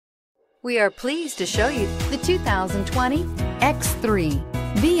We are pleased to show you the 2020 X3.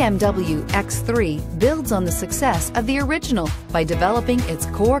 BMW X3 builds on the success of the original by developing its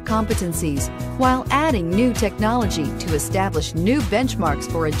core competencies while adding new technology to establish new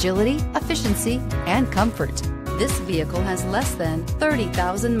benchmarks for agility, efficiency, and comfort. This vehicle has less than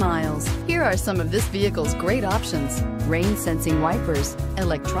 30,000 miles. Here are some of this vehicle's great options: rain-sensing wipers,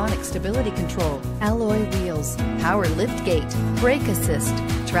 electronic stability control, alloy wheels, power liftgate, brake assist,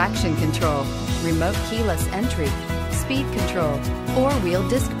 traction control, remote keyless entry, speed control, four-wheel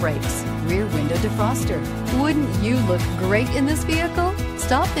disc brakes, rear window defroster. Wouldn't you look great in this vehicle?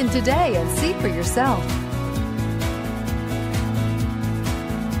 Stop in today and see for yourself.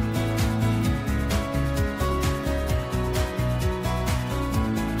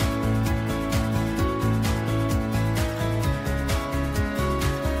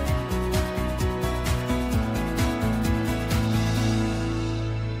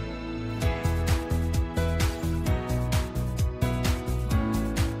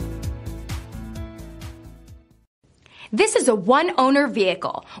 This is a one-owner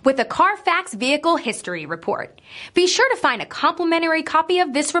vehicle with a CARFAX Vehicle History Report. Be sure to find a complimentary copy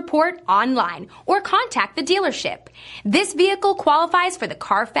of this report online or contact the dealership. This vehicle qualifies for the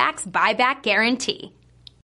CARFAX Buyback Guarantee.